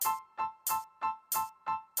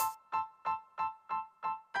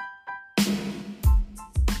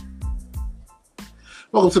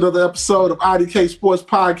Welcome to another episode of IDK Sports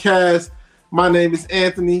Podcast. My name is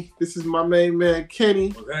Anthony. This is my main man, Kenny.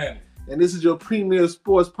 What's happening? And this is your premier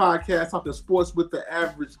sports podcast, talking sports with the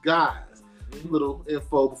average guys. Little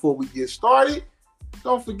info before we get started.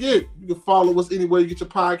 Don't forget, you can follow us anywhere you get your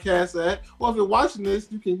podcast at. Or if you're watching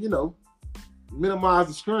this, you can, minimize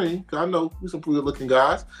the screen. Because I know we're some pretty looking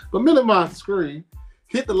guys. But minimize the screen.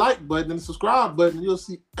 Hit the like button and the subscribe button. And you'll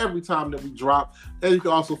see every time that we drop. And you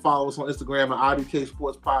can also follow us on Instagram at IDK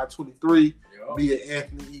Sports Pod 23. Me at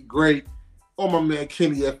Anthony E. Great. Or my man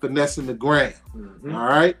Kenny at Finessing the Gram. All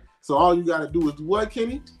right? So all you got to do is do what,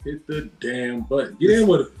 Kenny? Hit the damn button. Get in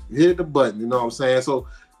with it. Hit the button, you know what I'm saying? So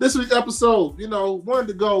this week's episode, wanted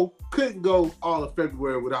to go, couldn't go all of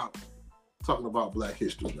February without talking about Black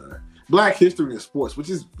History, man. Black history in sports, which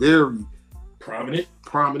is very prominent,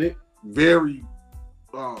 very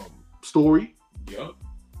storied. Yep.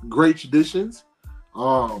 Great traditions,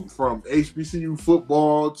 from HBCU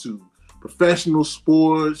football to professional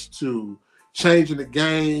sports to changing the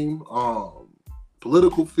game,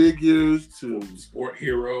 political figures to sport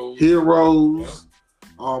heroes, yep.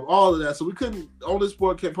 All of that. So we couldn't on this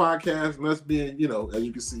sport podcast, and us being, as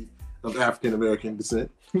you can see, of African American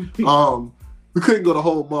descent. We couldn't go the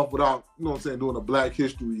whole month without, doing a Black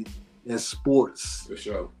history and sports for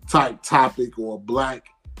sure type topic or a Black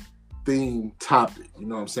theme topic. You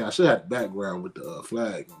know what I'm saying? I should have the background with the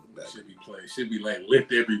flag on the back. Should be like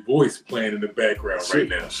Lift Every Voice playing in the background right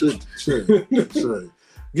now. Should.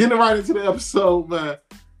 Getting right into the episode, man.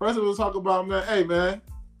 First we'll talk about, man, hey, man,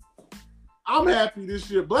 I'm happy this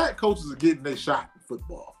year. Black coaches are getting their shot in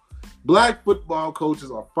football. Black football coaches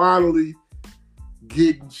are finally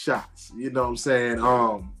getting shots. You know what I'm saying?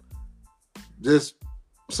 Just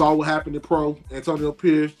saw what happened in pro. Antonio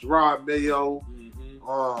Pierce, Gerard Mayo,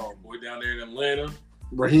 boy down there in Atlanta,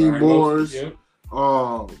 Raheem Morris. Yep.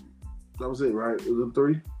 That was it, right? It was the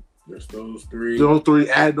three? There's those three. Those three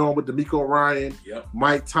added on with D'Amico Ryan, yep.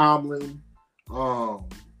 Mike Tomlin. We will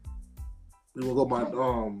go by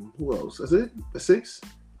who else? That's it? That's six?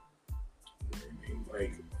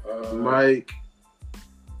 Mike,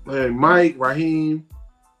 Raheem,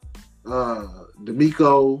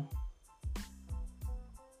 D'Amico,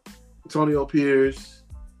 Antonio Pierce,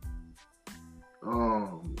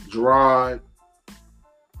 Gerard.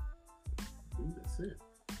 That's it.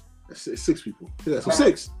 That's six people. Yeah, so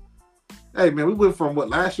six. Hey, man, we went from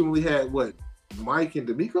last year we had Mike and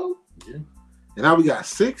D'Amico? Yeah. And now we got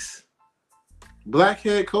six Black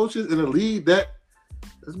head coaches in a league that,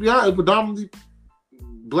 let's be honest, predominantly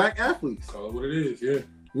Black athletes. Call it what it is, yeah.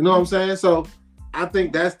 You know what I'm saying? So I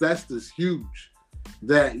think that's just huge.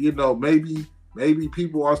 That, maybe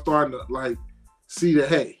people are starting to see that,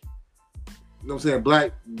 hey, you know what I'm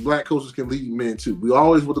saying, black coaches can lead men too. We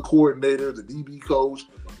always with the coordinator, the DB coach,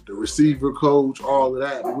 the receiver coach, all of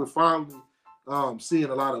that. But we're finally seeing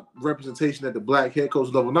a lot of representation at the Black head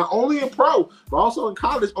coach level, not only in pro, but also in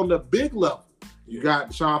college on the big level. You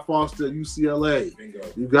got Sean Foster at UCLA. Bingo.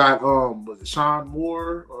 You got was it Sean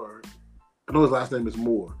Moore, or I know his last name is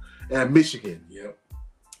Moore, at Michigan. Yep.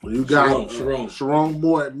 You got Sharon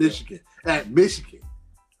Moore at Michigan. At Michigan.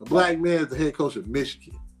 A Black man is the head coach of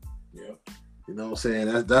Michigan. Yep. You know what I'm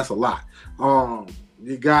saying? That's a lot.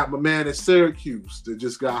 You got my man at Syracuse that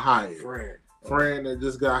just got hired. Fran that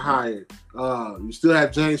just got hired. You still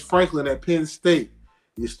have James Franklin at Penn State.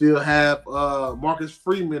 You still have Marcus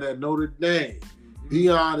Freeman at Notre Dame.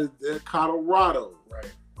 Dion at Colorado.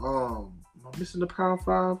 Right. Am I missing the Power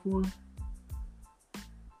 5 one?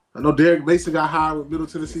 I know Derek Mason got hired with Middle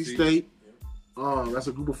Tennessee State. That's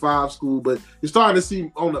a Group of 5 school, but you're starting to see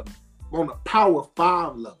on the Power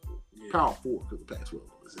 5 level, Power 4 because the Pac-12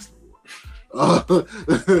 exists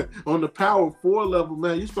anymore. On the Power 4 level,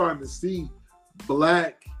 man, you're starting to see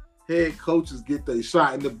Black head coaches get their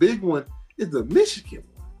shot, and the big one is the Michigan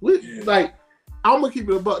one. I'm gonna keep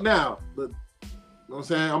it a buck now, but you know what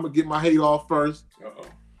I'm saying, I'm gonna get my hate off first.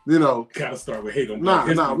 Gotta start with hate on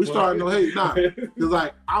Nah, we starting no hate. Nah,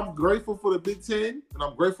 because I'm grateful for the Big Ten, and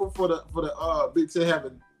I'm grateful for the Big Ten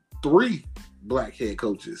having 3 Black head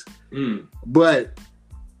coaches. But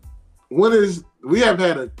we have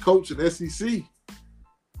had a coach in SEC,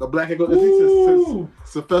 a Black head coach since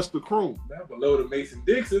Sylvester Croom. Not below the Mason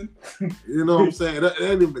Dixon. You know what I'm saying? That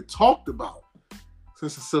ain't even been talked about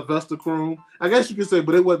since Sylvester Croom. I guess you could say,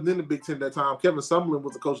 but it wasn't in the Big Ten that time. Kevin Summerlin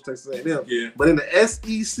was the coach of Texas A&M. Yeah. But in the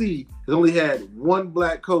SEC, it only had 1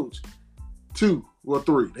 Black coach, 2 or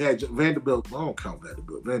 3. They had Vanderbilt. I don't count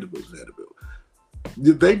Vanderbilt. Vanderbilt's Vanderbilt.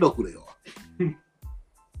 They know who they are.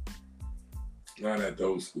 Not at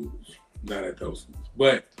those schools.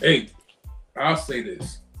 But, hey, I'll say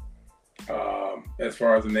this. As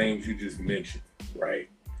far as the names you just mentioned, Right.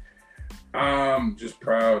 I'm just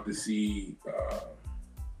proud to see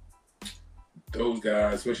those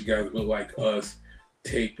guys, especially guys that look like us,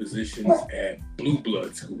 take positions at blue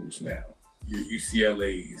blood schools now. Your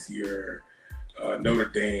UCLA's, your Notre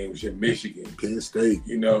Dame's, your Michigan, Penn State.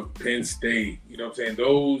 Penn State. You know what I'm saying?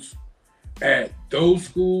 Those at those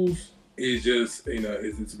schools is just,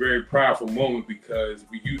 it's a very proudful moment because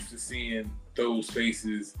we used to seeing those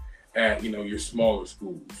faces at, your smaller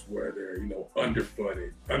schools where they're,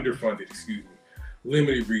 underfunded,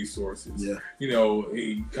 limited resources. Yeah.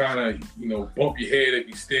 You kind of, bump your head if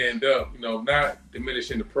you stand up, not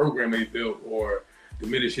diminishing the program they built or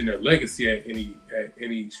diminishing their legacy at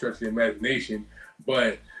any stretch of the imagination,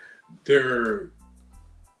 but that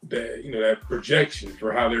projection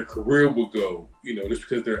for how their career will go, just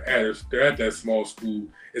because they're at that small school,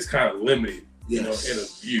 it's kind of limited, in a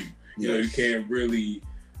view. You can't really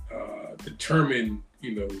determine,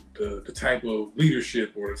 the type of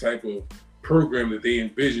leadership or the type of program that they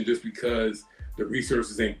envision just because the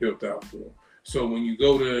resources ain't built out for them. So when you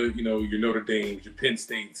go to, your Notre Dame's, your Penn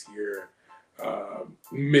State's, your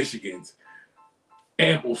Michigan's,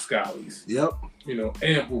 ample scholars. Yep.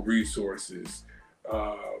 Ample resources.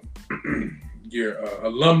 Your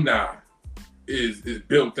alumni is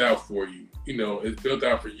built out for you. It's built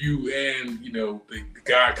out for you and, the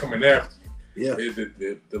guy coming after you. Yeah.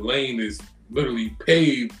 The lane is literally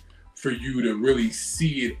paved for you to really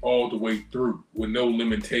see it all the way through with no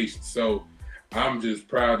limitations. So I'm just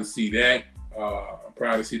proud to see that. I'm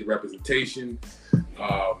proud to see the representation.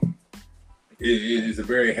 It is a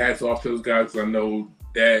very hats off to those guys because I know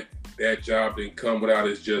that job didn't come without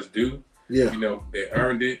its just due. Yeah. They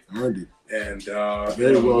earned it. And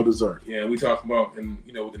very well deserved. Yeah, we talk about, and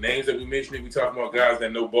the names that we mentioned, we talk about guys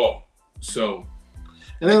that know ball. So,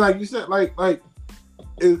 and then like you said, like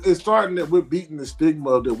it's starting that we're beating the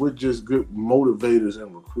stigma that we're just good motivators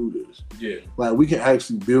and recruiters. Yeah, like we can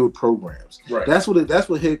actually build programs. Right. That's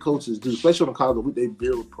what head coaches do, especially on the college level. They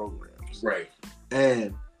build programs. Right.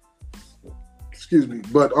 And excuse me,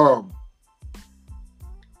 but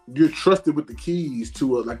you're trusted with the keys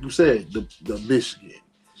to like you said, the Michigan,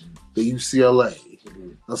 the UCLA,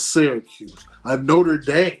 a Syracuse, a Notre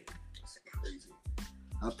Dame,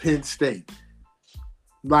 a Penn State.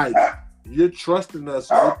 Like you're trusting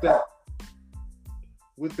us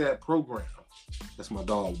with that program. That's my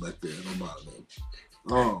dog back there. Don't bother him.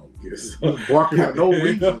 Yes. Barking for no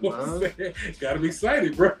reason, man. Gotta be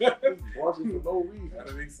excited, bro. Barking for no reason.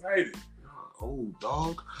 Gotta be excited. Oh,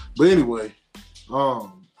 dog. But anyway,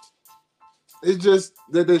 it's just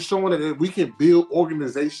that they're showing that we can build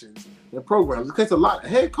organizations and programs. It takes a lot. A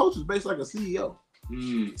head coach is basically like a CEO.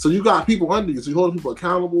 So you got people under you. So you're holding people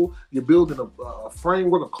accountable. You're building a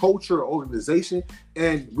framework, a culture, an organization.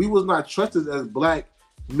 And we was not trusted as black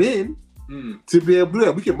men to be able to do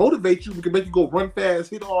that. We can motivate you. We can make you go run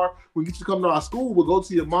fast, hit hard. We can get you to come to our school. We'll go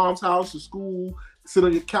to your mom's house, your school, sit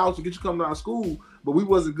on your couch and get you to come to our school. But we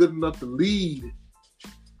wasn't good enough to lead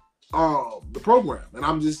the program. And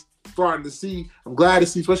I'm just starting to see, I'm glad to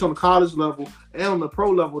see, especially on the college level and on the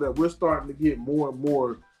pro level, that we're starting to get more and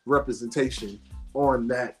more representation on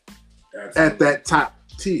that. Absolutely. At that top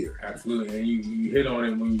tier. Absolutely. And you hit on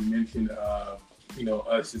it when you mentioned us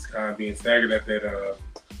just kind of being staggered at that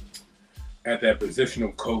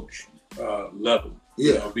positional coach level.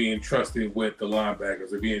 Yeah. Being trusted with the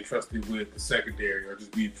linebackers or being trusted with the secondary or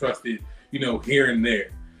just being trusted, here and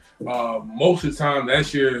there. Most of the time,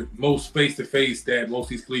 that's your most face-to-face that most of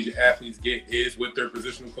these collegiate athletes get is with their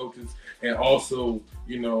positional coaches. And also,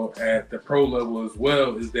 at the pro level as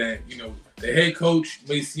well, is that, the head coach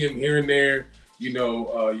may see him here and there. You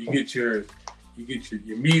get your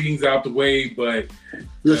meetings out the way, but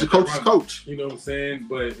you're the coach's coach. You know what I'm saying?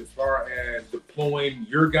 But as far as deploying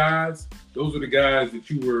your guys, those are the guys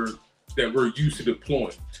that we're used to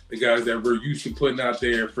deploying. The guys that we're used to putting out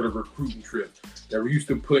there for the recruiting trip, that we're used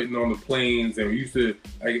to putting on the planes, and we're used to,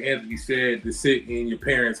 like Anthony said, to sit in your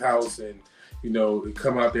parents' house and, to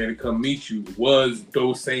come out there and come meet you, was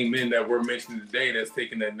those same men that we're mentioning today that's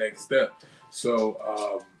taking that next step. So,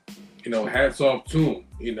 hats off to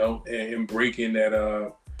them, and breaking that,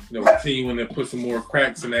 continuing to put some more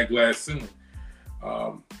cracks in that glass ceiling.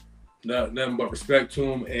 Nothing but respect to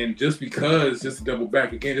them. And just to double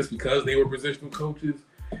back again, just because they were positional coaches,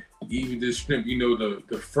 even just strength,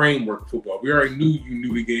 the framework of football. We already knew you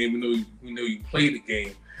knew the game. We know you played the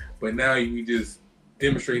game, but now you just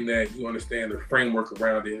demonstrating that you understand the framework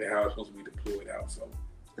around it and how it's supposed to be deployed out. So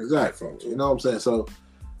exactly, you know what I'm saying. So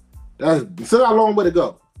that's still a long way to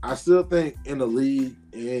go. I still think in the league,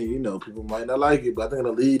 and people might not like it, but I think in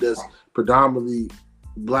a league that's predominantly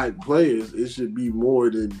black players, it should be more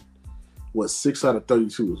than what 6 out of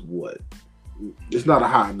 32 is what? It's not a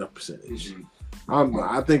high enough percentage.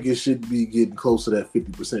 I think it should be getting close to that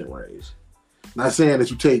 50% range. Not saying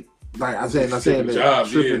that you take not saying that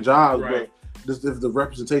stripping jobs, right. But just if the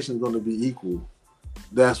representation is going to be equal,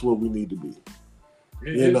 that's what we need to be.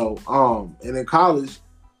 You know, and in college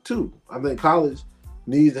too. I think college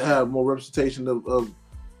needs to have more representation of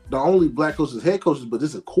not only black coaches, head coaches, but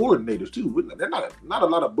this is coordinators too. They're not a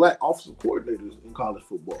lot of black offensive coordinators in college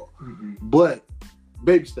football. But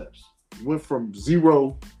baby steps. Went from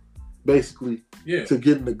 0 basically to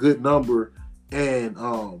getting a good number, and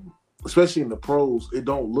especially in the pros, it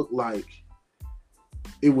don't look like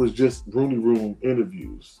it was just Rooney Room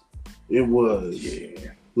interviews. It was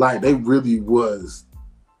like they really was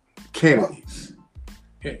candidates.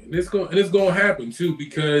 Yeah, and it's gonna happen too,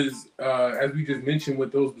 because as we just mentioned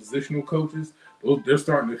with those positional coaches, they're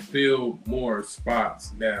starting to fill more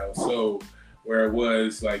spots now. So where it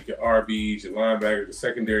was like your RBs, your linebackers, the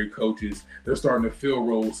secondary coaches, they're starting to fill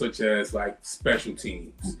roles such as like special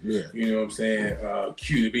teams. Yeah. You know what I'm saying?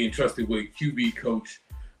 They're being trusted with QB coach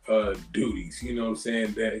duties. You know what I'm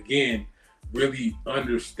saying? That again, really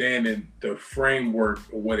understanding the framework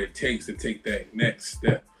of what it takes to take that next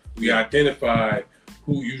step. We identified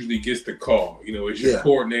who usually gets the call. You know, it's your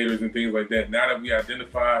coordinators and things like that. Now that we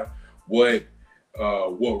identified what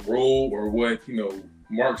role or what, you know,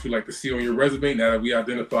 marks we like to see on your resume, now that we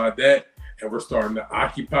identified that and we're starting to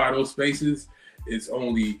occupy those spaces, it's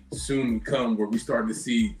only soon to come where we starting to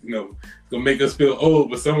see, you know, it's gonna make us feel old,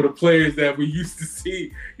 but some of the players that we used to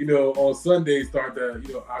see, you know, on Sundays start to,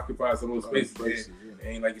 you know, occupy some of those spaces.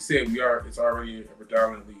 And like you said, it's already a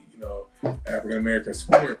predominantly, you know, African American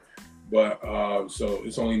sport. But so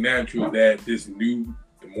it's only natural that the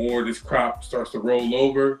more this crop starts to roll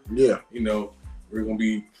over, you know, we're going to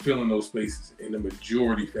be filling those spaces in the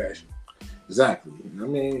majority fashion. Exactly. I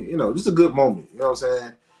mean, you know, just a good moment. You know what I'm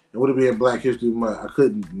saying? And would it be in Black History Month? I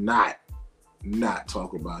couldn't not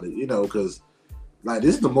talk about it, you know, because, like,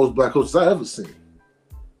 this is the most black coaches I ever seen.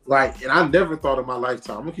 Like, and I never thought in my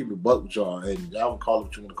lifetime, I'm going to keep it a buck with y'all, and y'all can call it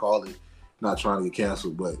what you want to call it, not trying to get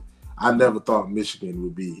canceled, but I never thought Michigan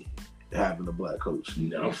would be having a black coach.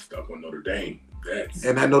 No, I'm stuck on Notre Dame.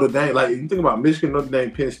 And that Notre Dame, like, you think about Michigan, Notre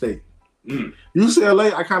Dame, Penn State.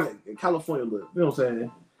 UCLA, I kind of in California live. You know what I'm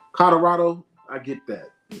saying? Colorado, I get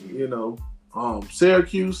that. You know,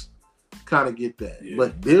 Syracuse, kind of get that. Yeah.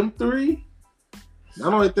 But them three, the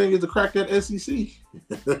only thing is to crack that SEC.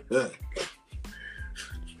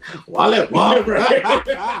 Wallet,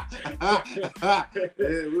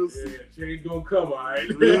 we'll see. Change gonna come, all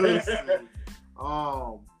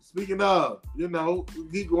right. Speaking of, you know, we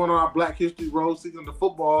keep going on our Black History Road season of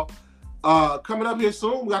football. Coming up here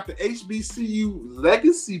soon, we got the HBCU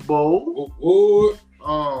Legacy Bowl. Hold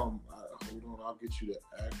on, I'll get you the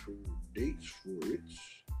actual dates for it.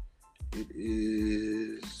 It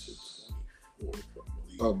is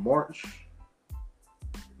March.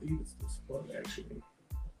 I believe it's this one, actually.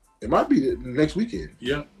 It might be the next weekend.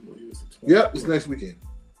 Yeah. It's next weekend.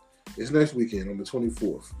 It's next weekend on the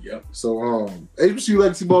 24th. Yep. So, HBCU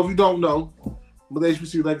Legacy Bowl, if you don't know what the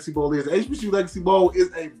HBCU Legacy Bowl is, the HBCU Legacy Bowl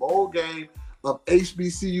is a bowl game of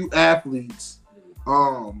HBCU athletes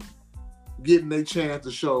getting their chance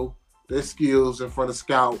to show their skills in front of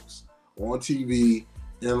scouts on TV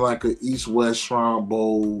in like a East-West Shrine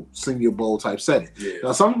Bowl, Senior Bowl type setting. Yeah.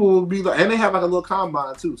 Now, some people will be like, and they have like a little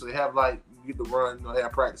combine too, so they have like, you get to run, you know, they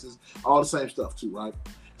have practices, all the same stuff too, right?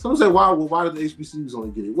 Some say, why did the HBCUs only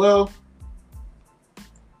get it? Well,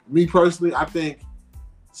 me personally, I think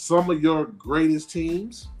some of your greatest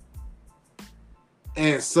teams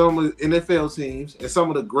and some of the NFL teams and some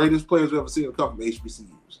of the greatest players we've ever seen come from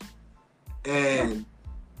HBCUs. And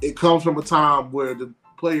it comes from a time where the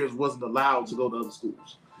players wasn't allowed to go to other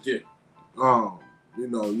schools. Yeah. You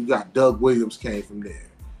know, you got Doug Williams came from there.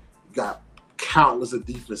 You got countless of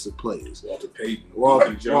defensive players. Walter Payton.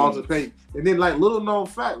 Walter Payton. And then, like, little known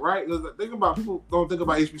fact, right? People don't think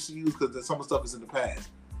about HBCUs because some of the stuff is in the past.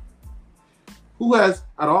 Who has,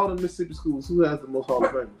 out of all the Mississippi schools, who has the most Hall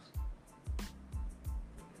of Famers?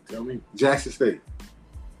 Tell me. Jackson State.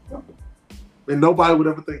 And nobody would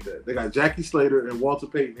ever think that. They got Jackie Slater and Walter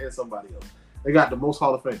Payton and somebody else. They got the most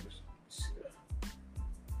Hall of Famers.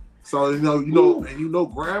 So, you know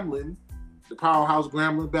Grambling, the powerhouse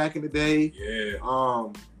Grambling back in the day. Yeah.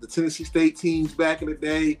 The Tennessee State teams back in the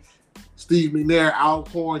day. Steve McNair,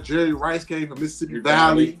 Alcorn, Jerry Rice came from Mississippi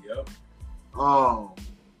Valley. Yep.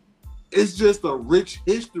 It's just a rich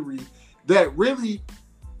history that really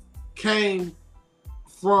came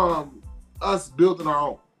from us building our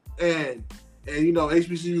own. And you know,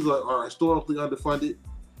 HBCUs are historically underfunded.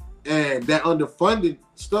 And that underfunded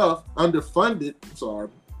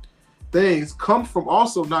things come from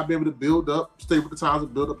also not being able to stay with the times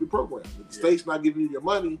and build up your program. If the state's not giving you your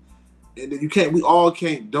money, and then we all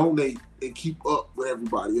can't donate and keep up with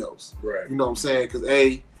everybody else. Right. You know what I'm saying? Because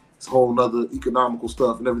it's a whole nother economical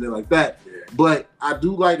stuff and everything like that. Yeah. But I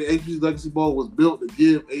do like the HBCU Legacy Bowl was built to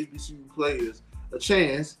give HBCU players a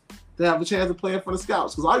chance to have a chance to play in front of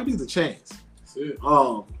scouts. Because all you need is a chance. That's it.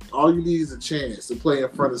 All you need is a chance to play in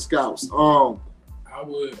front of scouts. I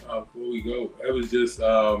would, before we go, it was just,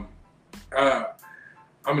 I'm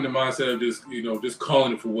in the mindset of just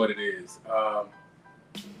calling it for what it is.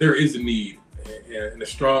 There is a need, and a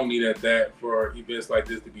strong need at that, for events like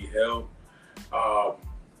this to be held.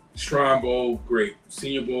 Shrine Bowl, great.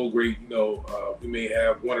 Senior Bowl, great. We may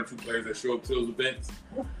have one or two players that show up to those events,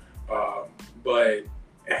 but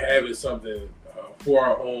having something for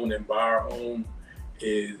our own and by our own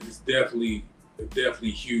is definitely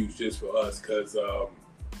huge just for us. Because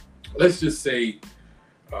let's just say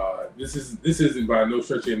this isn't by no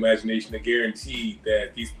stretch of the imagination a guarantee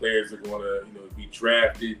that these players are going to be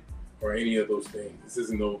drafted or any of those things. This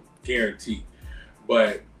isn't no guarantee,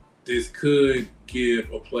 but this could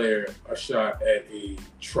give a player a shot at a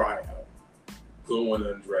tryout, going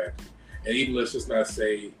undrafted. And even, let's just not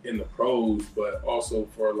say in the pros, but also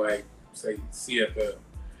for, like, say, CFL,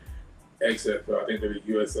 XFL, I think they're the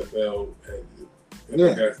USFL.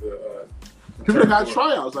 Yeah. That's the people that got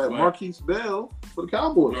tryouts, like Marquise Bell for the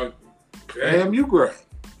Cowboys. AMU grad.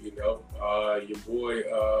 Your boy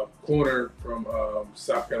corner from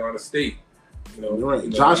South Carolina State. Right.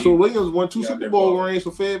 Joshua Williams won 2 Super Bowl rings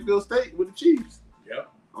for Fayetteville State with the Chiefs. Yep.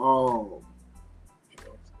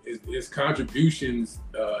 His contributions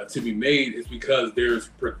to be made is because there's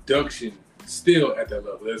production still at that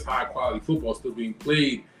level. There's high quality football still being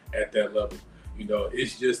played at that level.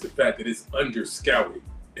 It's just the fact that it's under scouted,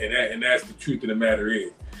 and that's the truth of the matter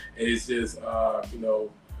is. And it's just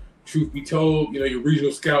truth be told, your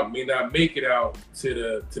regional scout may not make it out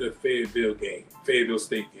to the Fayetteville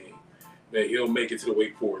State game. That he'll make it to the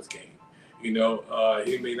Wake Forest game. He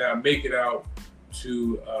may not make it out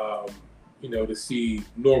to to see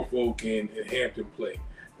Norfolk and Hampton play,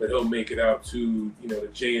 but he'll make it out to the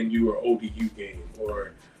JMU or ODU game,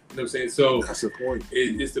 or what I'm saying. So that's the point.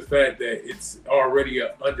 It's the fact that it's already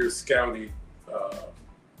an under-scouted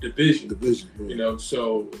division. Yeah.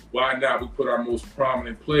 So why not we put our most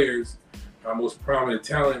prominent players, our most prominent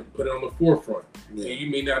talent, put it on the forefront. Yeah. And you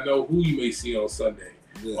may not know who you may see on Sunday.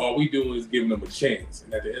 Yeah. All we doing is giving them a chance,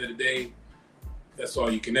 and at the end of the day, that's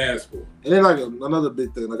all you can ask for. And then, like, another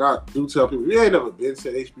big thing, like I do tell people, you ain't never been to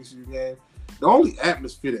an HBCU game. The only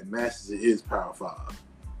atmosphere that matches it is Power 5.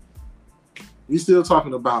 You're still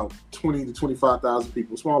talking about 20 to 25,000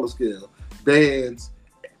 people, smaller scale, bands,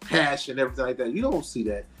 passion, everything like that. You don't see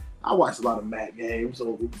that. I watch a lot of MAC games,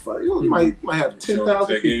 so you might have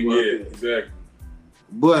 10,000 people. Yeah, exactly.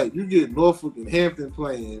 But you get Norfolk and Hampton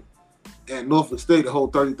playing. At Norfolk State, the whole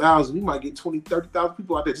 30,000, you might get 20, 30,000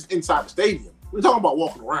 people out there just inside the stadium. We're talking about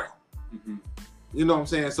walking around. Mm-hmm. You know what I'm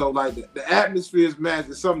saying? So, like, the atmosphere is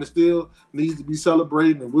magic. It's something that still needs to be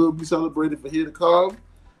celebrated and will be celebrated for here to come.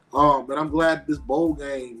 But I'm glad this bowl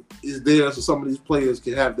game is there so some of these players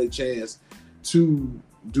can have their chance to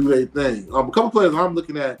do their thing. A couple players I'm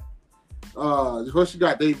looking at. First, you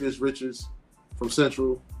got Davis Richards from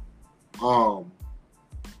Central.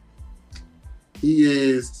 He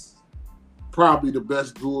is probably the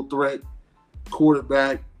best dual threat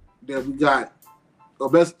quarterback that we got, or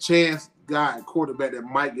best chance guy quarterback that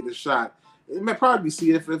might get a shot. It may probably be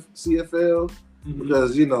CFL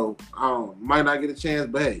because might not get a chance,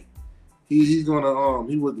 but hey, he's gonna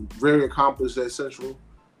he was very accomplished at Central.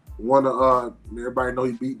 Everybody know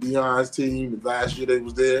he beat Deion's team last year. They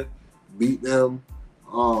was there, beat them.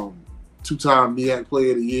 2-time MEAC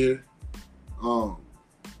Player of the Year.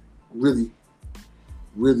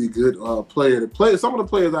 Really good player to play. Some of the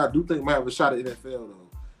players I do think might have a shot at NFL though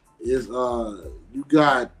is you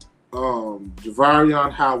got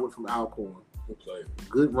Javarion Howard from Alcorn.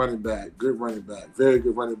 Good running back, very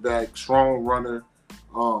good running back, strong runner,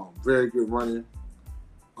 very good running.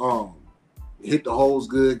 Hit the holes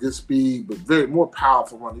good speed, but very more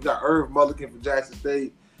powerful running. You got Irv Mulligan from Jackson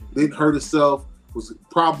State, didn't hurt himself, was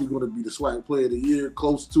probably going to be the SWAC Player of the Year,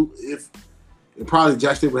 close to and probably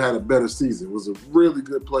Jackson State would have had a better season. Was a really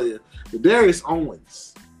good player. Darius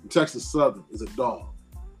Owens from Texas Southern is a dog.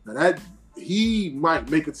 Now that he might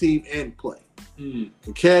make a team and play. Can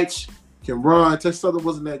catch, can run. Texas Southern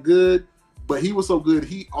wasn't that good, but he was so good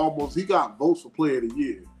he got votes for Player of the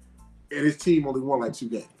Year, and his team only won like 2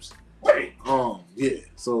 games. Yeah.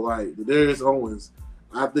 So like Darius Owens,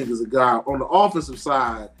 I think is a guy on the offensive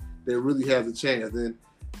side that really has a chance. And,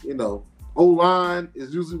 O-line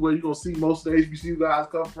is usually where you're going to see most of the HBCU guys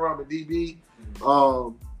come from, and DB.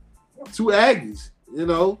 Two Aggies, where I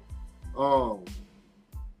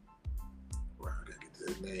gotta get to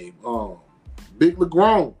that name. Big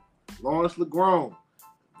LeGrone, Lawrence LeGrone.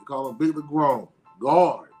 We call him Big LeGrone.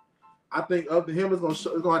 Guard. I think up to him, it's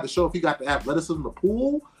gonna have to show if he got the athleticism to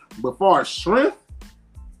pull, but as far as strength,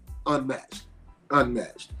 unmatched.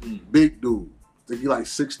 Big dude. I think he like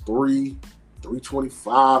 6'3",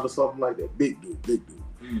 325 or something like that. Big dude.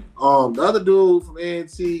 The other dude from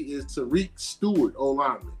A&T is Tariq Stewart,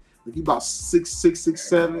 O-lineman. I think he about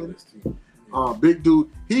 6'6", 6'7". Big dude.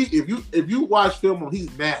 If you watch film on him,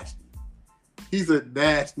 he's nasty. He's a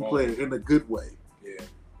nasty player in a good way. Yeah.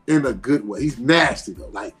 In a good way. He's nasty though.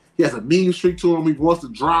 Like, he has a mean streak to him. He wants to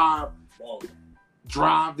drive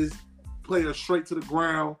his player straight to the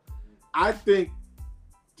ground. I think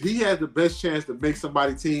he has the best chance to make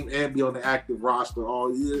somebody's team and be on the active roster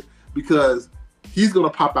all year because he's going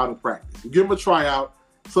to pop out in practice. You give him a tryout.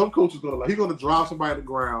 Some coach is going to he's going to drive somebody to the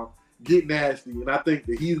ground, get nasty, and I think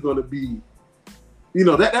that he's going to be,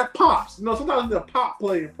 that pops. Sometimes there's a pop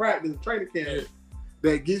play in practice, training camp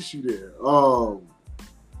that gets you there.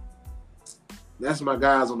 That's my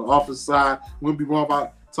guys on the offensive side. Wouldn't be wrong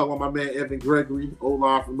about talking about my man Evan Gregory,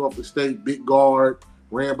 O-line from Norfolk State, big guard,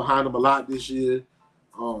 ran behind him a lot this year.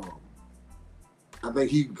 I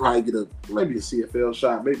think he could probably get maybe a CFL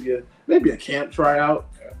shot, maybe a camp tryout.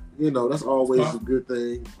 That's always a good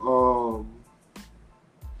thing.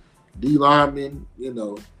 D lineman,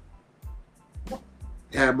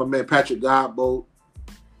 have my man Patrick Godbolt,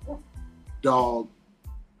 dog.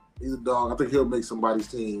 He's a dog. I think he'll make somebody's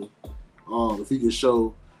team. If he can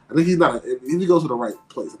show, I think if he goes to the right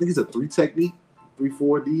place. I think he's a 3 technique,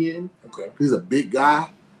 3-4 DN. Okay. He's a big guy.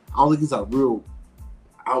 I don't think he's a real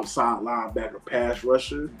outside linebacker pass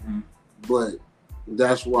rusher, but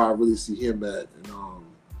that's where I really see him at. And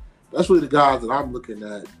that's really the guys that I'm looking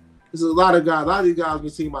at. There's a lot of these guys on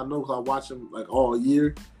the team I know because I watch them like all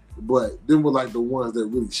year, but them were like the ones that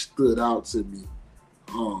really stood out to me.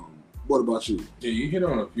 What about you? Yeah, you hit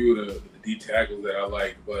on a few of the D tackles that I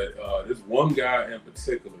like, but there's one guy in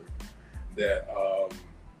particular that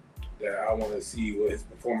I want to see what his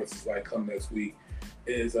performance is like come next week.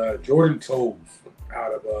 Is Jordan Toles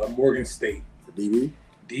out of Morgan State. The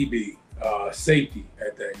DB, safety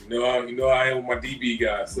at that. I am with my DB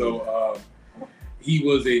guy. So he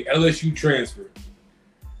was a LSU transfer.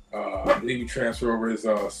 I believe he transferred over his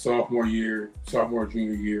sophomore,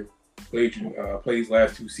 junior year. Played his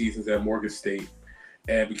last 2 seasons at Morgan State,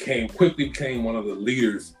 and quickly became one of the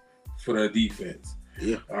leaders for the defense.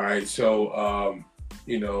 Yeah. All right. So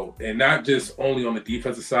and not just only on the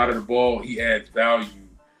defensive side of the ball, he adds value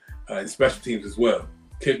in special teams as well.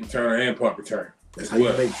 Kick returner and punt return. That's how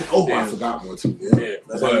you make it. I forgot one too. Yeah.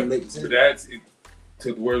 That's how you make it. But that's it.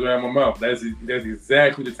 Took the words out of my mouth. That's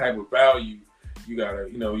exactly the type of value you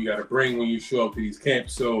gotta bring when you show up to these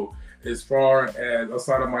camps. So as far as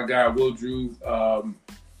outside of my guy Will Drew, I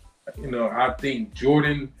think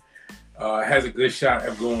Jordan has a good shot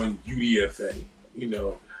at going UDFA.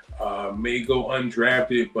 May go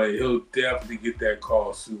undrafted, but he'll definitely get that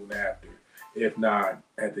call soon after, if not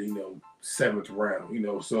at the 7th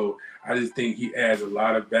round. So I just think he adds a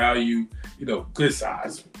lot of value. Good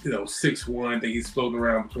size. 6'1". I think he's floating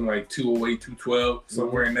around between like 208, 212,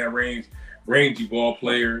 somewhere in that range. Rangy ball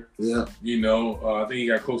player. Yeah. I think he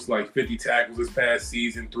got close to like 50 tackles this past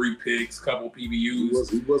season, 3 picks, couple PBUs.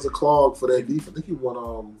 He was a clog for that defense. I think he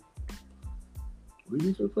won. What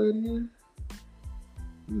did he play again?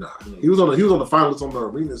 Nah, he was on the finalists on the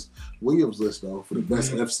Arenas Williams list though for the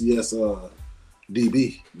best FCS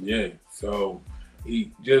DB. Yeah. So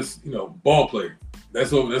he just ball player.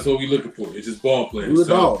 That's what we're looking for. It's just ball players. He was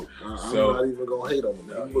a dog. I'm not even gonna hate on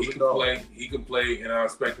him. He can play. He can play, and I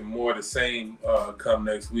expect him more of the same come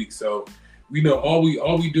next week. So we know all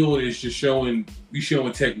we doing is just showing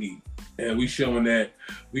technique, and we showing that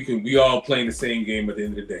we all playing the same game at the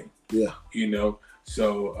end of the day. Yeah.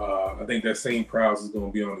 So I think that same prowess is going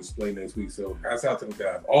to be on display next week. So hats out to them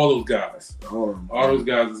guys. All those guys. All those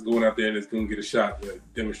guys is going out there and is going to get a shot to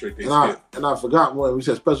demonstrate their skill. And I forgot one. We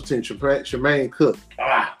said special team, Tremaine Cook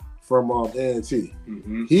from A&T.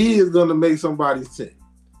 He is going to make somebody's team.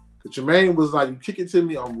 Because Tremaine was like, you kick it to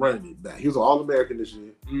me, I'm running it back. He was an All-American this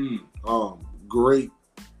year. Great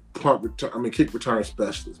kick return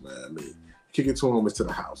specialist, man. I mean, kick it to him is to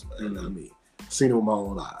the house, man. I mean, seen him with my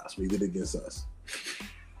own eyes. He did it against us.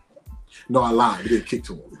 No, I lied. He didn't kick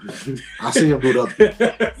to him. I seen him do the other.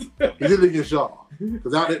 He did it against y'all.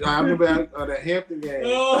 Because I remember that Hampton game.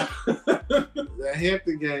 That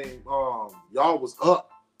Hampton game, y'all was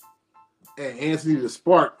up and Anthony the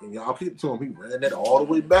Spark, and y'all keep it to him. He ran that all the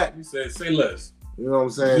way back. He said, "Say less." You know what I'm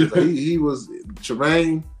saying? So he was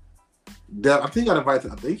Tremaine. I think I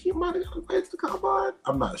invited. I think he might have got invited to the combine.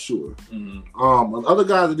 I'm not sure. Mm-hmm. Other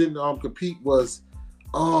guys that didn't compete was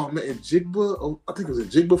Jigba. Oh, I think it was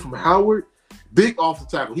Jigba from Howard. Big offensive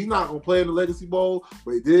tackle. He's not gonna play in the Legacy Bowl,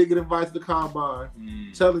 but he did get invited to the combine.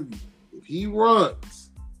 I'm telling you, if he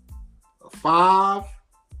runs a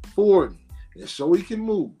 5.40 and show he can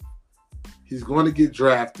move, he's going to get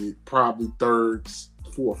drafted probably third,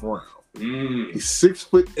 fourth round. He's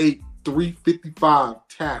 6'8", 355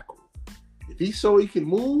 tackle. If he show he can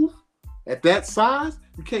move at that size,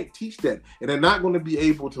 you can't teach that. And they're not going to be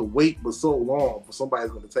able to wait for so long for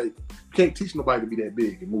somebody's going to take him. You can't teach nobody to be that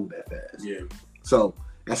big and move that fast. Yeah. So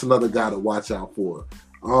that's another guy to watch out for.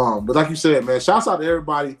 But like you said, man, shouts out to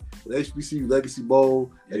everybody at the HBCU Legacy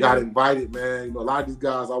Bowl that got invited, man. You know, a lot of these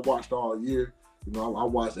guys I watched all year. You know, I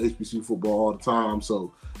watched HBCU football all the time.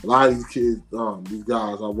 So a lot of these kids, these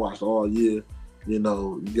guys I watched all year. You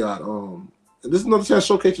know, you got and this is another chance to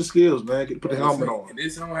showcase your skills, man. Get to put the helmet on. And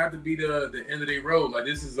this don't have to be the end of the road. Like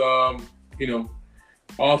this is you know,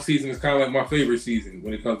 off season is kind of like my favorite season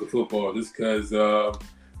when it comes to football. Just because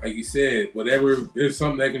like you said, whatever, there's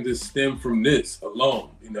something that can just stem from this alone.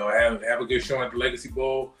 You know, have a good showing at the Legacy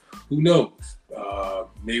Bowl. Who knows?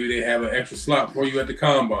 Maybe they have an extra slot for you at the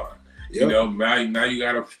combine. Yep. You know, now you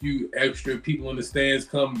got a few extra people in the stands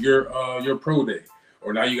come your pro day,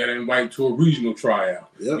 or now you got to invite to a regional tryout.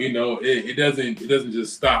 Yep. You know, it doesn't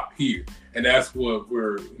just stop here, and that's what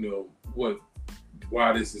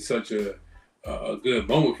why this is such a good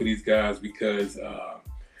moment for these guys, because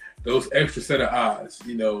those extra set of eyes,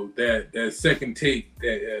 you know, that second take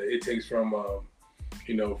that it takes from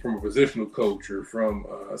you know, from a positional coach or from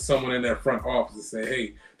someone in that front office to say,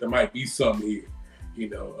 hey, there might be something here. You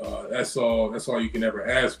know, that's all you can ever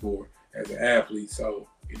ask for as an athlete. So,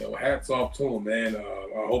 you know, hats off to him, man.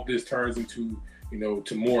 I hope this turns into, you know,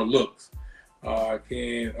 to more looks. Off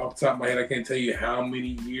the top of my head, I can't tell you how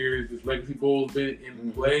many years this Legacy Bowl has been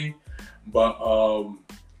in play, but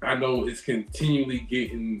I know it's continually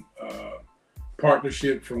getting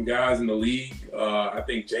partnership from guys in the league. I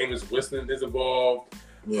think Jameis Winston is involved.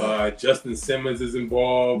 Yeah. Justin Simmons is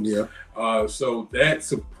involved. Yeah. So that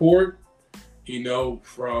support, you know,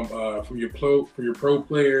 from your pro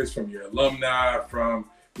players, from your alumni, from,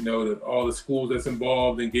 you know, all the schools that's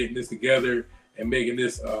involved in getting this together and making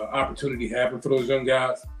this opportunity happen for those young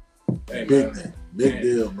guys. Hey, big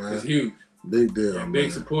deal, man. It's huge. Big deal, man.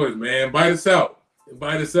 Big supporters, man. Invite us out. We'd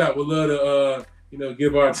love to, you know,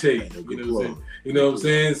 give our take. You know what I'm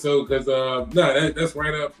saying? So, because that's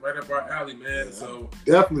right up our alley, man. Yeah, so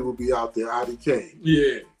definitely will be out there, IDK. Yeah,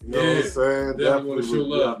 you know what I'm saying? Definitely want to show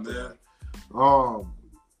love, man.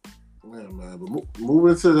 Man, but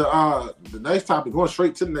moving to the next topic, going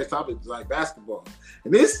straight to the next topic, is like basketball,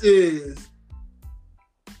 and this is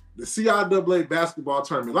the CIAA basketball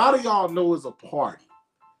tournament. A lot of y'all know it's a party.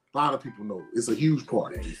 A lot of people know it's a huge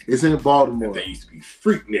party. It's in Baltimore. They used to be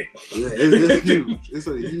Freaknik. Yeah, it's huge. It's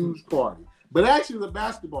a huge party. But actually, it's a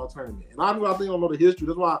basketball tournament. And I think I don't know the history.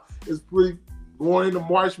 That's why it's pretty going into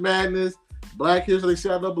March Madness. Black History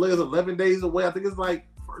CIAA is 11 days away. I think it's like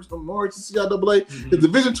 1st of March. The CIAA, the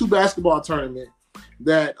Division II basketball tournament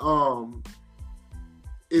that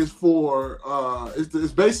is for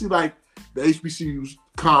it's basically like the HBCU's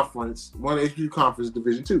conference, one HBCU conference,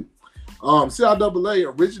 Division II.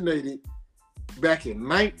 CIAA originated back in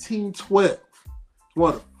 1912. It's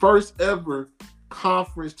one of the first ever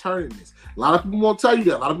conference tournaments. A lot of people won't tell you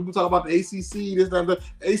that. A lot of people talk about the ACC, this, that, that.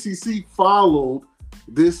 ACC followed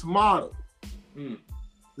this model.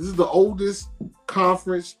 This is the oldest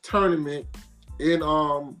conference tournament in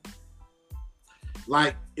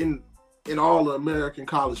in all the American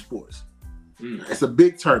college sports. It's a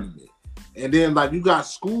big tournament. And then like you got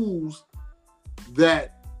schools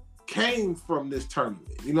that came from this tournament.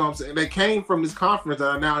 You know what I'm saying? They came from this conference that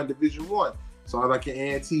are now in Division I. So like your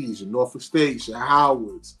A&T's, your Norfolk States, your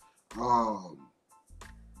Howards.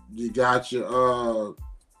 You got your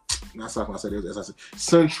not something I say this, as I said,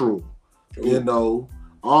 Central. Ooh. You know,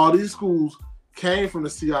 all these schools came from the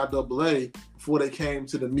CIAA before they came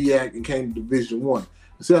to the MEAC and came to Division I.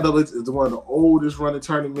 The CIAA is one of the oldest running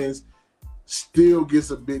tournaments. Still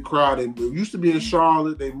gets a big crowd. It used to be in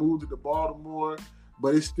Charlotte. They moved it to Baltimore,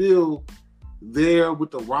 but it's still there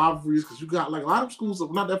with the rivalries because you got like a lot of schools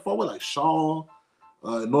not that far away, like Shaw,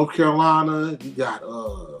 North Carolina. You got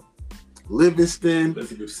Livingston,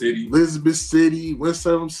 Elizabeth City,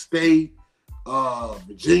 Winston State,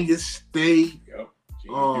 Virginia State,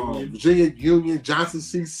 Virginia Union, Johnson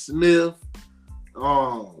C. Smith, You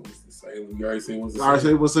already say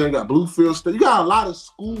what's saying. Got Bluefield State. You got a lot of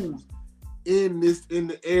schools in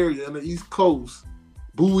the area on the East Coast,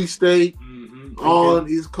 Bowie State, on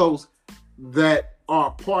the East Coast that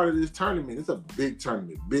are part of this tournament. It's a big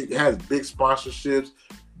tournament. It has big sponsorships,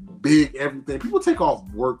 big everything. People take off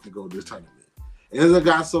work to go to this tournament. And it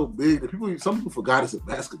got so big that some people forgot it's a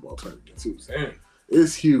basketball tournament too. Damn.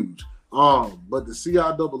 It's huge. But the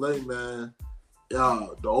CIAA, man,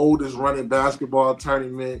 the oldest running basketball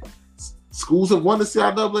tournament. Schools have won the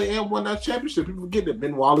CIAA and won that championship. People forget that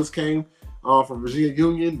Ben Wallace came from Virginia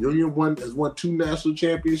Union. Union has won 2 national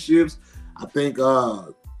championships. I think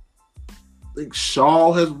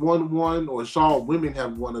Shaw has won one, or Shaw women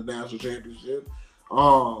have won a national championship.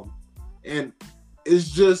 And it's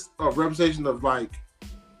just a representation of like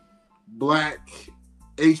black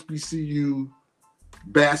HBCU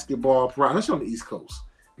basketball pride, especially on the East Coast.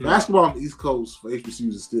 Basketball on the East Coast for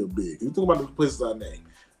HBCUs is still big. If you think about the places I named,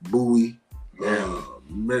 Bowie,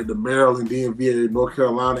 the Maryland, DMV area, North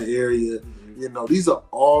Carolina area, these are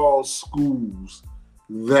all schools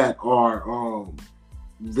that are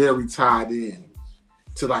very tied in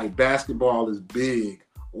to like basketball is big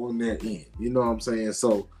on their end. You know what I'm saying?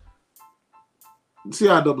 So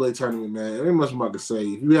CIAA tournament, man, there ain't much more I can say.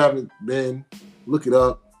 If you haven't been, look it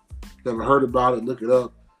up. Never heard about it, look it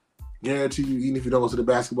up. Guarantee you, even if you don't go to the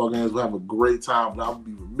basketball games, we'll have a great time. But I would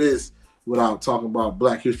be remiss without talking about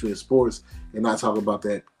Black history in sports and not talking about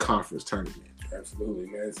that conference tournament. Absolutely,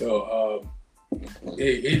 man. So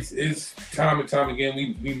it's time and time again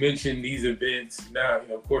we mention these events. Now,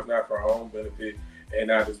 of course, not for our own benefit, and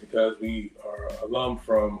not just because we are alum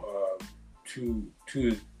from two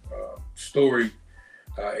storied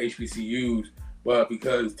HBCUs, but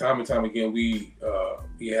because time and time again we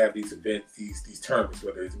have these events, these tournaments,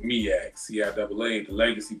 whether it's MEAC, CIAA, the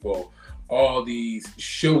Legacy Bowl, all these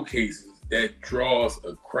showcases that draws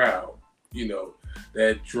a crowd,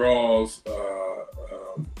 that draws a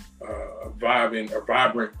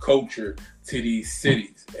vibrant culture to these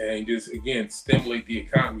cities, and just again stimulate the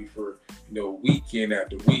economy for weekend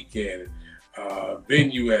after weekend,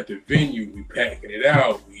 venue after venue. We packing it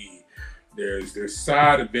out. There's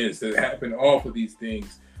side events that happen off of these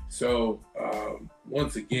things. So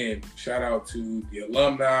once again, shout out to the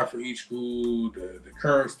alumni for each school, the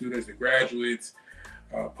current students, the graduates,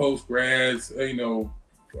 post grads,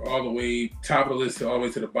 all the way top of the list all the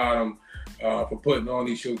way to the bottom, for putting on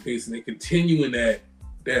these showcases and continuing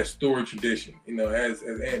that story tradition. As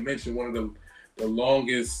Ed mentioned, one of the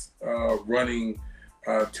longest running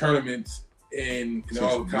tournaments in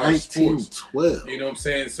all of college sports. You know what I'm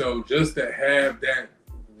saying? So just to have that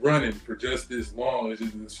running for just this long is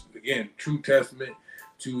just, again, true testament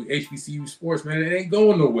to HBCU sports, man. It ain't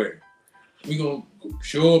going nowhere. We gonna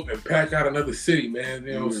show up and pack out another city, man.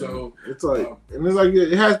 So it's like, and it's like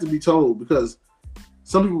it has to be told, because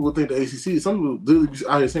some people would think the ACC. Some people literally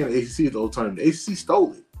out here saying the ACC is the alternative. The ACC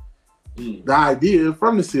stole it, the idea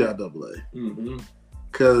from the CIAA,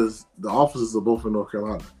 because the offices are both in North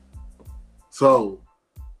Carolina. So,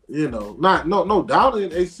 no doubt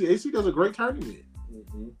in ACC. ACC does a great tournament,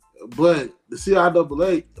 but the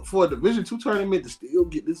CIAA for a Division II tournament to still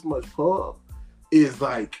get this much pub is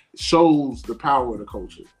like shows the power of the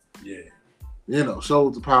culture. Yeah,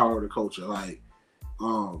 shows the power of the culture. Like,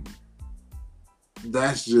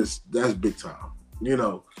 that's big time.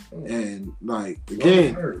 And like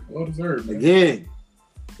again, well deserved. Again,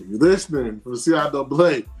 if you're listening from the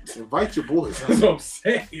CIAA, invite your boys. That's what I'm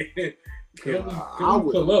saying. Can we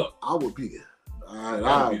pull up? I would be there.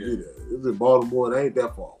 I'd be there. It's in Baltimore. It ain't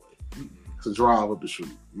that far away. It's a drive up the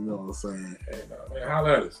street. You know what I'm saying? Hey, man,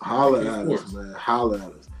 holla at us. Holla at us, man. Holla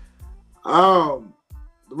at us.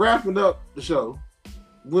 Wrapping up the show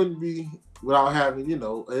wouldn't be without having,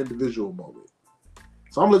 an individual moment.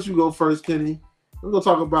 So I'm going to let you go first, Kenny. We're going to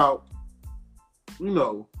talk about,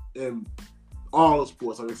 in all the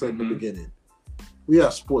sports, like I said in the beginning. We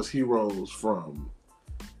have sports heroes from,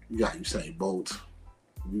 you got Usain Bolt.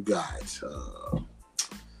 You got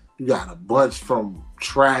a bunch from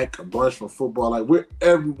track, a bunch from football. Like, we're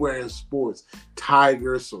everywhere in sports.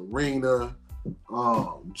 Tiger, Serena,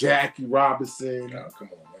 Jackie Robinson. Oh, come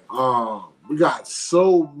on, man. We got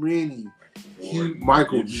so many.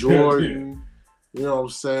 Michael Jordan. You know what I'm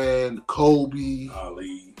saying? Kobe.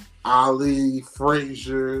 Ali,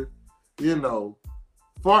 Frazier.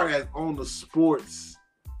 Far as on the sports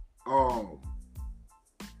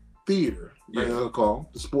theater. Yeah. I'll call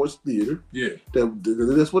the sports theater. Yeah.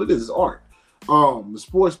 That's what it is. It's art. The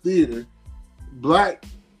sports theater, black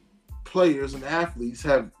players and athletes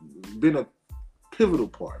have been a pivotal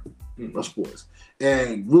part of sports.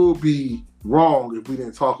 And we'll be wrong if we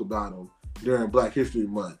didn't talk about them during Black History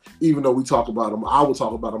Month. Even though we talk about them, I will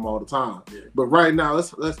talk about them all the time. Yeah. But right now,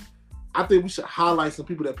 I think we should highlight some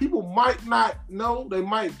people that people might not know, they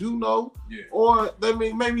might do know, or they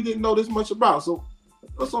maybe didn't know this much about. So,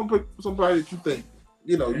 what's somebody that you think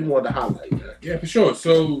you wanted to highlight? Yeah, for sure.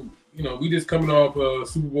 So, we just coming off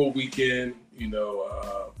Super Bowl weekend.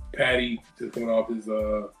 Patty just coming off his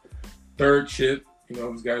third chip.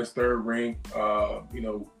 He's got his third ring.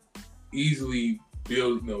 Easily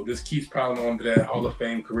build. Just keeps piling on to that Hall of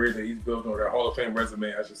Fame career that he's built, or that Hall of Fame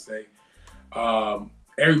resume, I should say.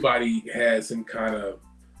 Everybody has some kind of,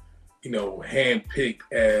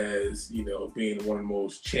 handpicked as, being one of the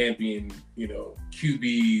most champion,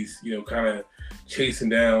 QBs, kind of chasing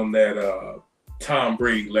down that Tom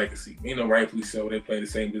Brady legacy. Rightfully so. They play the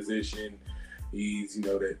same position. He's,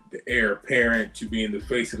 the heir apparent to being the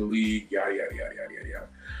face of the league, yada, yada, yada, yada, yada, yada,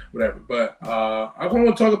 whatever. But I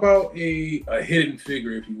want to talk about a hidden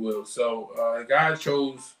figure, if you will. So the guy I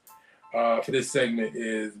chose for this segment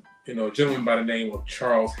is, a gentleman by the name of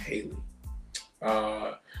Charles Haley.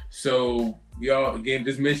 So y'all, again,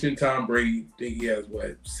 just mentioned Tom Brady. I think he has,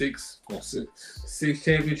 six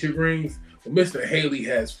championship rings? Well, Mr. Haley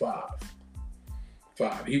has five.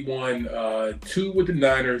 He won 2 with the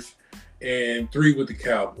Niners and 3 with the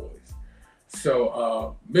Cowboys.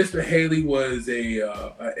 So Mr. Haley was a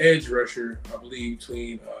edge rusher, I believe,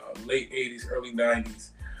 between late 80s, early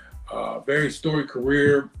 90s. Very storied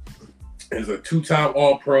career. As a 2-time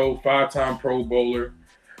All-Pro, 5-time Pro Bowler.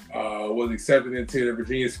 Was accepted into the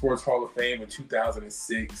Virginia Sports Hall of Fame in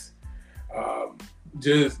 2006.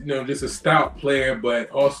 Just a stout player, but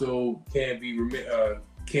also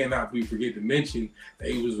cannot be forget to mention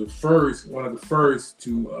that he was one of the first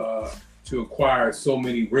to acquire so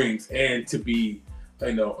many rings and to be,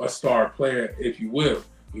 a star player, if you will.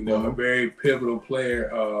 A very pivotal player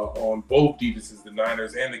on both defenses, the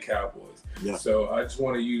Niners and the Cowboys. Yeah. So I just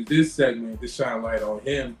want to use this segment to shine light on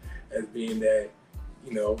him as being that,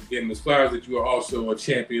 getting his flowers, that you are also a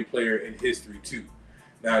champion player in history too.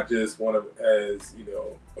 Not just as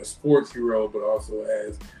a sports hero, but also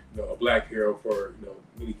as, a Black hero for,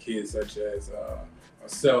 many kids such as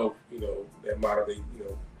myself, that model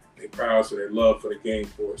they proud of their love for the game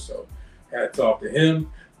for. So hats off to him,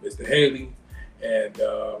 Mr. Haley. And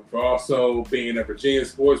for also being a Virginia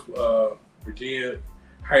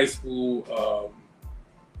high school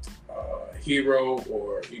hero,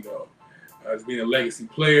 or as being a legacy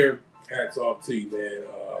player, hats off to you, man.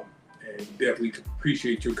 And definitely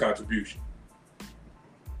appreciate your contribution.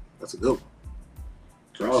 That's a good one.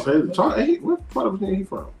 Charles Haley. What part of Virginia he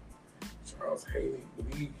from? Charles Haley, I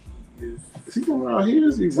believe he is. Is he from around here?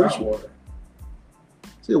 Is he Southwater?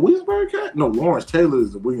 Is he a Williamsburg guy? No, Lawrence Taylor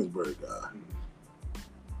is the Williamsburg guy.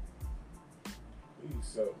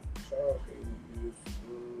 So Charles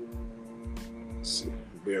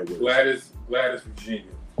Haley is Gladys,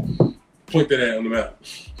 Virginia. Point that out on the map.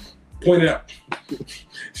 Point it out.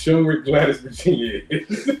 Show where Gladys, Virginia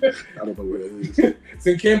is. I don't know where that is. It's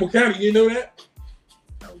in Campbell County. You know that?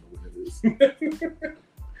 I don't know where that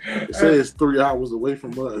is. It says 3 hours away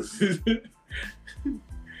from us.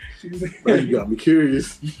 Now you got me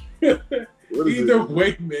curious. Either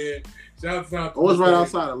way, man. Shouts out. Oh, it's right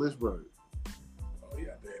outside of Lynchburg. Oh, he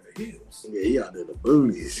out there in the hills. Yeah, he out there in the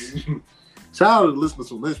boonies. Shout out to the listeners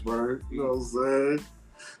from Lynchburg. You know what I'm saying?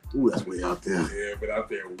 Ooh, that's way out there. Yeah, but out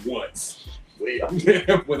there once. Way out there.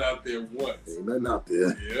 Yeah, but out there once. Ain't nothing out there.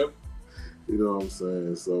 Yep. You know what I'm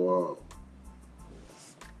saying? So,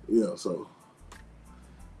 we'll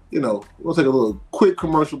take a little quick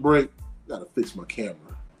commercial break. Gotta fix my camera.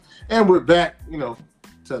 And we're back,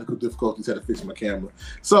 technical difficulties, had to fix my camera.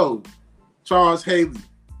 So, Charles Haley,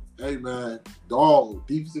 hey man, dog,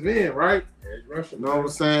 defensive end, right? Edge rusher. You know what I'm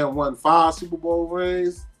saying? Won 5 Super Bowl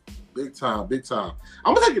rings. Big time.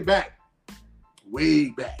 I'm gonna take it back. Way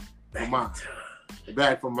back.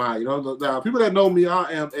 Back from mine. Now, people that know me,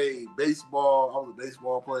 I was a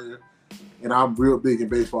baseball player, and I'm real big in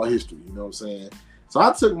baseball history, you know what I'm saying? So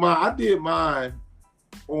I did mine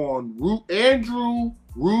on Andrew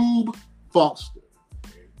Rube Foster.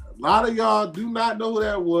 A lot of y'all do not know who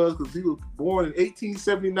that was because he was born in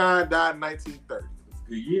 1879, died in 1930.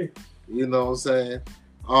 Good year. You know what I'm saying?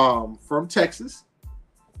 From Texas.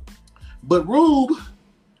 But Rube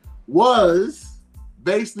was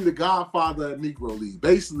basically the godfather of Negro League.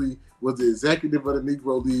 Basically was the executive of the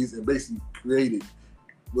Negro Leagues and basically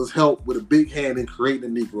was helped with a big hand in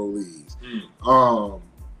creating the Negro Leagues.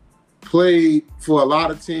 Played for a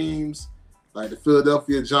lot of teams like the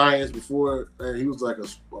Philadelphia Giants before, and he was like a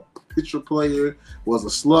pitcher player, was a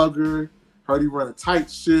slugger, heard he run a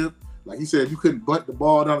tight ship, Like he said, if you couldn't bunt the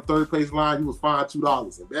ball down the third base line, you was fined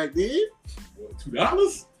 $2. And back then,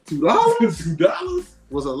 $2? $2 $2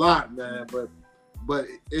 was a lot, man. But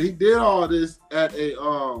he did all this at a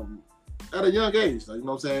young age. Like, you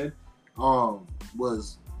know what I'm saying?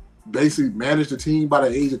 Was basically managed the team by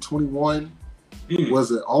the age of 21.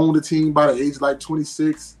 Was owned the team by the age of like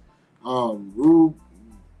 26. Rube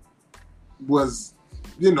was,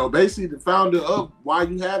 basically the founder of why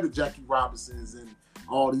you have the Jackie Robinsons and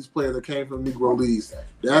all these players that came from Negro Leagues.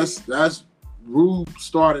 That's Rube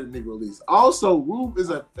started Negro Leagues. Also, Rube is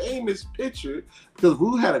a famous pitcher because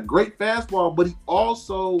Rube had a great fastball, but he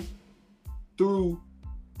also threw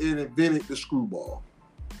and invented the screwball.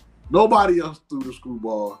 Nobody else threw the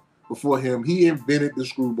screwball before him. He invented the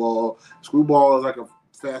screwball. Screwball is like a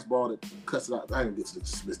fastball that cuts it out. I didn't get to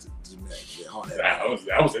dismiss it. All that.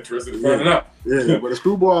 I was interested in finding out. Yeah, but a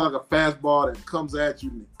screwball is like a fastball that comes at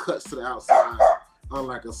you and it cuts to the outside,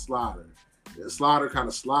 unlike a slider. The slider kind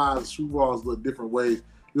of slides. Screwballs look different ways.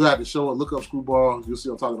 You have to look up screwballs. You'll see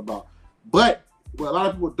what I'm talking about. But a lot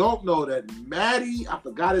of people don't know that Matty, I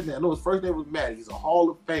forgot his name. I know his first name was Matty. He's a Hall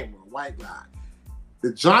of Famer, a white guy.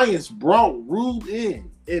 The Giants brought Rube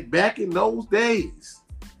in back in those days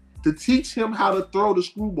to teach him how to throw the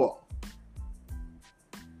screwball.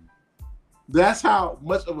 That's how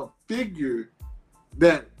much of a figure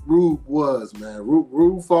that Rube was, man.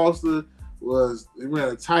 Rube Foster he ran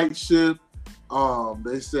a tight ship.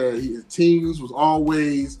 They said his teams was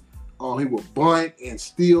always, he would bunt and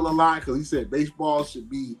steal a lot because he said baseball should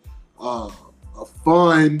be a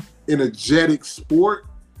fun, energetic sport.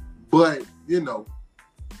 But, a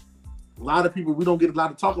lot of people, we don't get a lot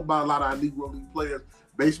to talk about a lot of our Negro League players.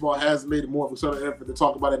 Baseball has made more of a certain effort to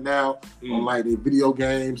talk about it now on like their video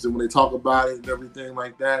games and when they talk about it and everything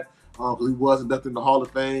like that. Because he was inducted in the Hall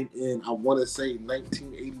of Fame in, I want to say,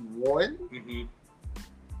 1981.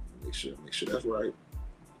 Make sure that's right.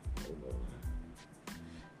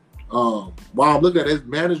 While I'm looking at his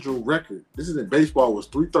managerial record, this is in baseball, was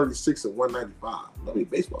 336 and 195. I mean,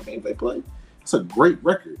 baseball games they play. It's a great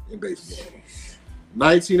record in baseball.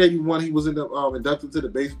 1981, he was inducted to the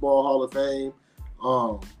Baseball Hall of Fame.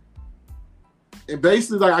 And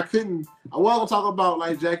basically, like I wasn't gonna talk about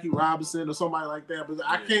like Jackie Robinson or somebody like that, but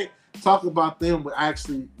I can't talk about them without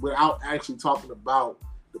actually talking about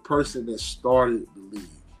the person that started the league.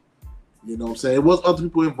 You know what I'm saying? It was other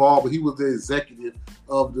people involved, but he was the executive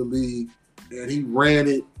of the league, and he ran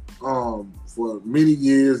it for many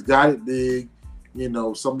years, got it big.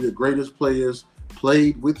 Some of the greatest players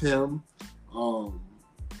played with him. And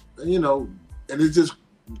it's just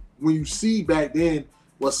when you see back then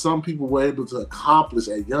what some people were able to accomplish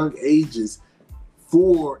at young ages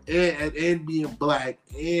and being black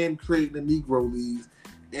and creating the Negro Leagues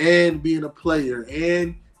and being a player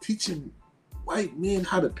and teaching white men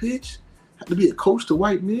how to pitch, how to be a coach to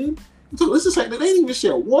white men. So it's just like they didn't even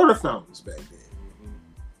share water fountains back then.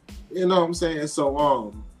 You know what I'm saying?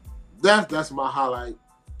 So that's my highlight,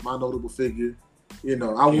 my notable figure.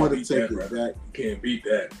 I wanted to take it back. You can't beat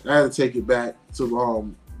that. I had to take it back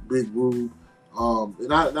to Big Rube.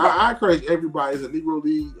 And I encourage everybody. It's a Negro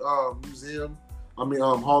League museum.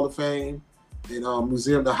 Hall of Fame and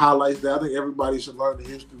museum that highlights that. I think everybody should learn the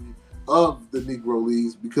history of the Negro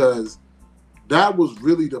Leagues because that was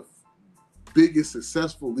really the biggest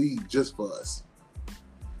successful league just for us.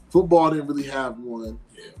 Football didn't really have one.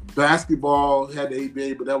 Yeah. Basketball had the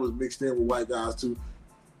ABA, but that was mixed in with white guys too.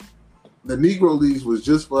 The Negro Leagues was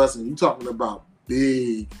just for us, and you talking about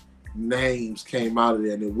big names came out of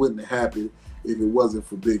there, and it wouldn't have happened if it wasn't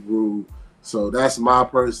for Big Rube. So that's my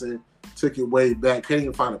person. Took it way back. Can't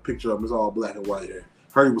even find a picture of him. It's all black and white.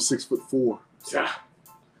 Heard he was 6'4". Yeah.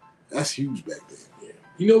 That's huge back then. Yeah.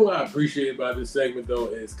 You know what I appreciate about this segment though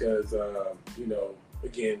is because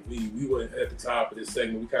again we went at the top of this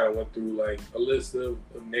segment. We kind of went through like a list of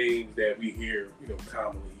names that we hear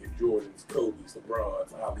commonly: your Jordans, Kobe's,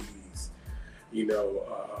 LeBron's, Ali's.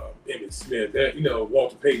 Emmitt Smith,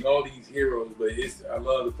 Walter Payton, all these heroes. But I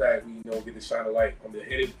love the fact we get to shine a light on the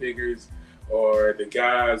hidden figures or the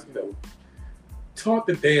guys taught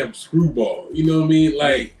the damn screwball. You know what I mean?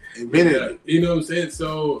 Like, you know what I'm saying?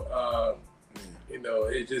 So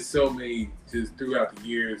it's just so many just throughout the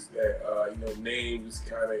years that names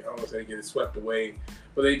kind of I don't want to say get swept away,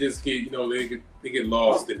 but they just get they get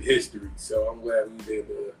lost in history. So I'm glad we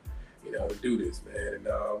were able to do this, man. And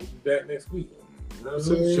we'll be back next week.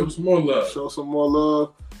 Show some more love. Show some more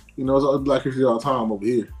love. It's other Black history all the time over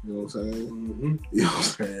here. You know what I'm saying? Mm-hmm. You know what I'm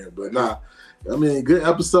saying? But good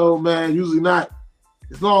episode, man. Usually not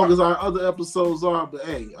as long as our other episodes are, but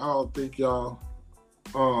hey, I don't think y'all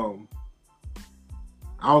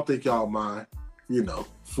mind,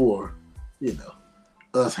 for,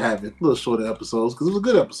 us having little shorter episodes because it was a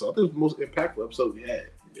good episode. I think it was the most impactful episode we had.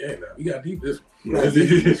 Yeah, no, we got deep this one. You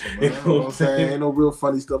know what I'm saying? Ain't no real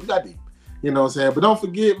funny stuff. We got deep. You know what I'm saying? But don't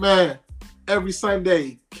forget, man, every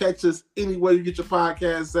Sunday, catch us anywhere you get your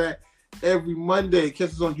podcasts at. Every Monday, catch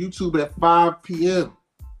us on YouTube at 5 p.m.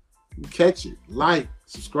 You catch it, like,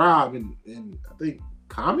 subscribe, and I think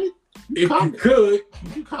comment. You could.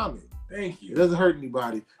 You comment. Thank you. It doesn't hurt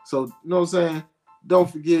anybody. So, you know what I'm saying?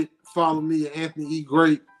 Don't forget, follow me at Anthony E.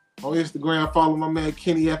 Great on Instagram. Follow my man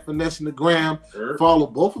Kenny at Finessing the Gram. Sure. Follow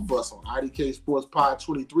both of us on IDK Sports Pod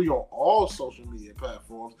 23 on all social media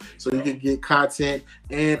platforms so you can get content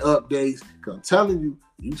and updates. Because I'm telling you,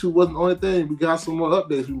 YouTube wasn't the only thing. We got some more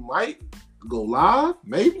updates. We might go live,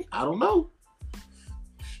 maybe. I don't know.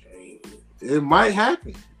 It might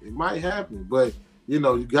happen. But, you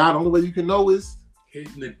got the only way you can know is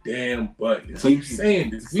hitting the damn button. So you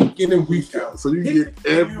saying this week in and week out. So you get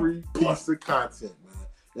every piece of content, man.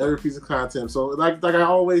 Every piece of content. So like I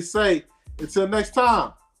always say, until next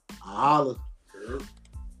time, I holla.